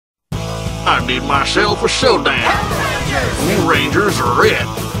I need myself a showdown. You Rangers are it.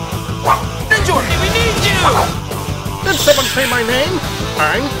 Ninja, we need you! Did someone say my name?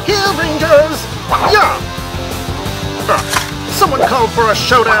 I'm here, Rangers! Yeah! Someone called for a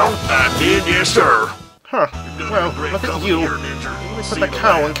showdown. I did, yes, sir. Huh. Well, look at you. You put the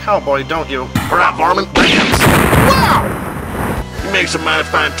cow and cowboy, don't you? All right, Varmint, dance. Wow! You make some mighty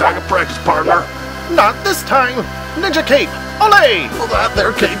fine target practice, partner. Not this time! Ninja cape! Olé! Well, that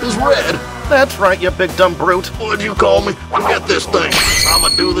there cape is red. That's right, you big dumb brute. What'd you call me? Forget this thing. I'ma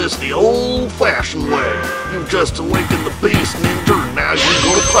do this the old-fashioned way. You just awakened the beast, Ninja, and now you're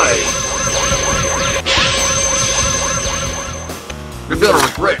gonna pay. You're gonna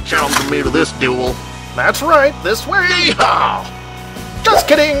regret challenging me to this duel. That's right, this way! Yeehaw! Just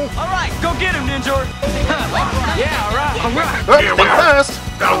kidding! Alright, go get him, Ninja! Yeah, alright. Oh, Here we think are. fast!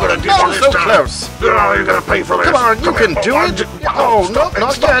 I'm gonna get Oh, you this so time. close. Oh, you're gonna pay for this. Come on, you can do it! Oh, no,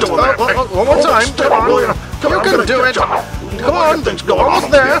 not yet! One more time, come on! You can do it! Come on!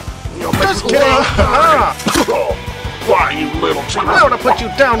 Almost there! Just kidding! Ah! Why, you little cheater? Now to put you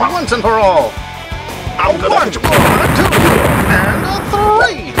down once and for all! I'm gonna One, hit you. a two, and a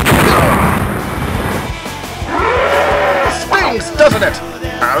three! Stings, doesn't it?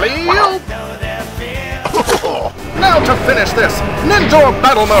 Alley-oop! Now to finish this, Ninja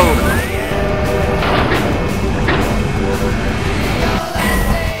Battle Mode!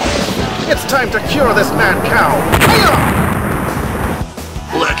 It's time to cure this mad cow! Hiya!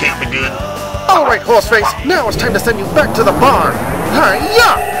 Well, that can't be good. Alright, Horseface, now it's time to send you back to the barn!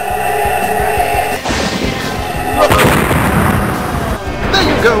 Hiya! There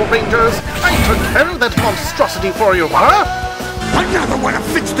you go, Rangers! I took care of that monstrosity for you, huh? Another one to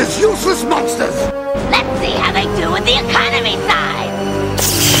fix this useless monsters! Let's see how they do with the economy side.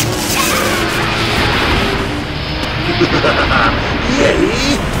 Yay!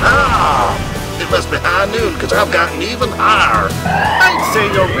 Ah! It must be high noon, because I've gotten even higher. I'd say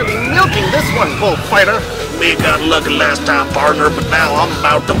you're really milking this one, Bullfighter. Me got lucky last time, partner, but now I'm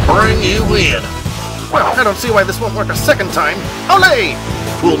about to bring you in. Well, I don't see why this won't work a second time. Olé!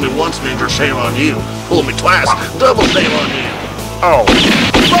 Fool me once, Ninja, shame on you. Fool me twice, double shame on you. Oh.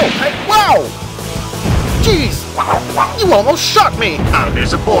 Oh, hey, wow! Jeez! You almost shot me! I'm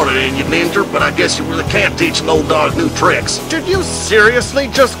disappointed in you, Ninja, but I guess you really can't teach an old dog new tricks. Did you seriously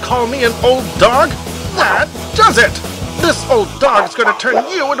just call me an old dog? That does it! This old dog's gonna turn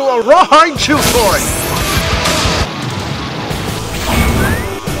you into a rawhide chew toy!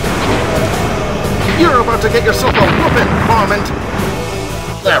 You're about to get yourself a whooping, varmint!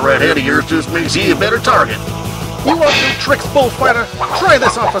 That red head of yours just makes you a better target. You want new tricks, Bullfighter? Try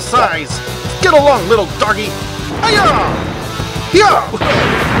this on for size! Get along, little doggy! Hiya! Yeah!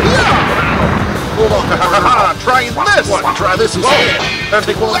 Yeah! Hold on, Ha! Try this! What? Try this instead.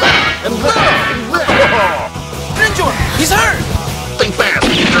 Take one of that, and that. Ninja, he's hurt! Think fast,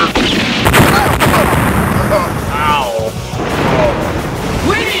 Ninja. Ow.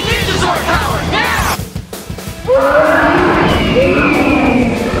 We need Ninja Zord power, now!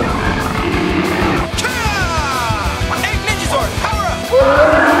 Hey, Ninja Zord, power up!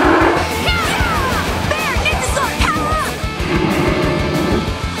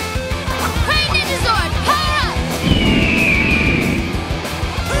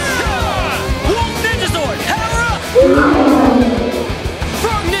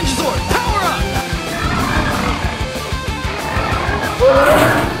 Frog Ninja Zord, power up!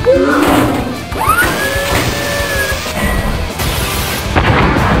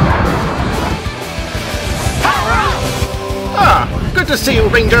 Power up! Ah, good to see you,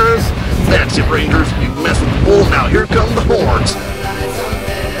 Rangers! That's it, Rangers. You messed with the bull, now here come the horns.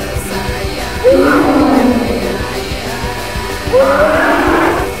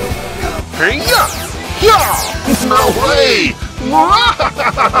 Hiya! Yeah! No way!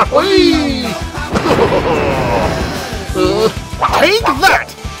 Take that!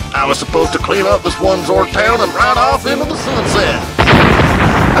 I was supposed to clean up this one Zord town and ride off into the sunset.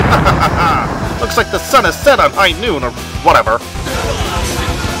 Looks like the sun is set on high noon or whatever.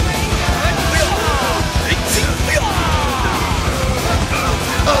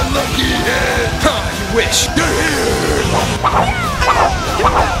 Unlucky head! Huh, you wish.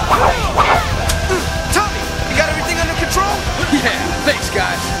 Tommy, you got everything under control? Yeah, thanks,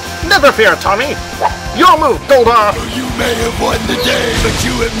 guys. Never fear, Tommy! Your move, Goldar! You may have won the day, but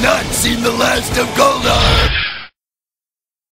you have not seen the last of Goldar!